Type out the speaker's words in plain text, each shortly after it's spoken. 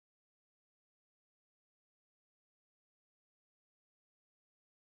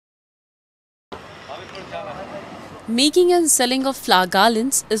Making and selling of flower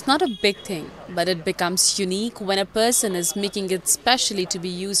garlands is not a big thing, but it becomes unique when a person is making it specially to be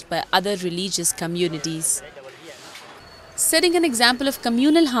used by other religious communities. Setting an example of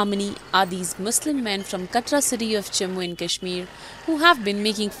communal harmony are these Muslim men from Katra city of Jammu and Kashmir who have been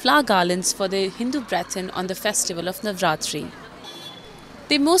making flower garlands for their Hindu brethren on the festival of Navratri.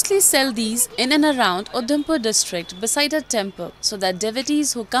 They mostly sell these in and around Udhampur district beside a temple so that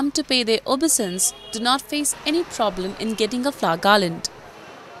devotees who come to pay their obeisance do not face any problem in getting a flower garland.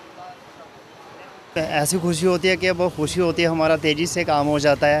 ऐसी खुशी होती है कि बहुत खुशी होती है, हमारा तेज़ी से काम हो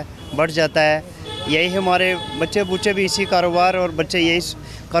जाता है, बढ़ जाता है। यही हमारे बच्चे बुच्चे भी इसी कारोबार और बच्चे यही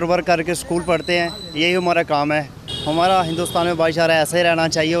कारोबार करके स्कूल पढ़ते हैं, यही हमारा काम है। हमारा हिंदुस्तान में भाईचारा ऐसा ही रहना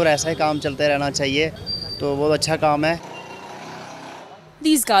चाहिए और ऐसा ही काम चलते रहना चाहिए, तो बहुत अच्छा काम है।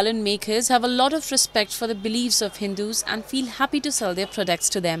 These garland makers have a lot of respect for the beliefs of Hindus and feel happy to sell their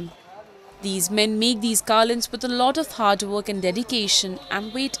products to them. These men make these garlands with a lot of hard work and dedication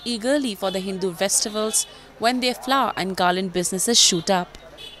and wait eagerly for the Hindu festivals when their flower and garland businesses shoot up.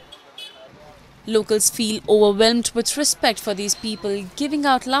 Locals feel overwhelmed with respect for these people, giving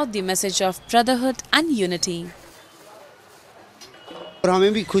out loud the message of brotherhood and unity. और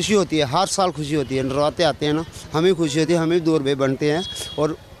हमें भी खुशी होती है, हर साल खुशी होती है, नवरात्रे आते हैं ना, हमें खुशी होती है, हमें भी 2 रुपये बनते हैं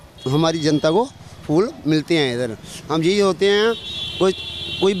और हमारी जनता को फूल मिलते हैं। इधर हम यही होते हैं,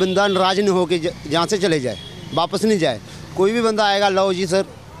 कोई बंदा नाराज नहीं हो के जहाँ से चले जाए, वापस नहीं जाए। कोई भी बंदा आएगा, लो जी सर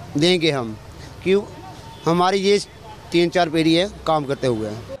देंगे हम, क्यों हमारी ये 3-4 पीढ़ी है काम करते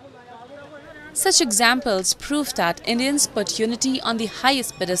हुए। Such examples prove that Indians put unity on the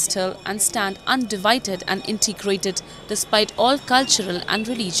highest pedestal and stand undivided and integrated despite all cultural and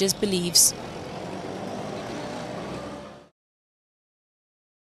religious beliefs.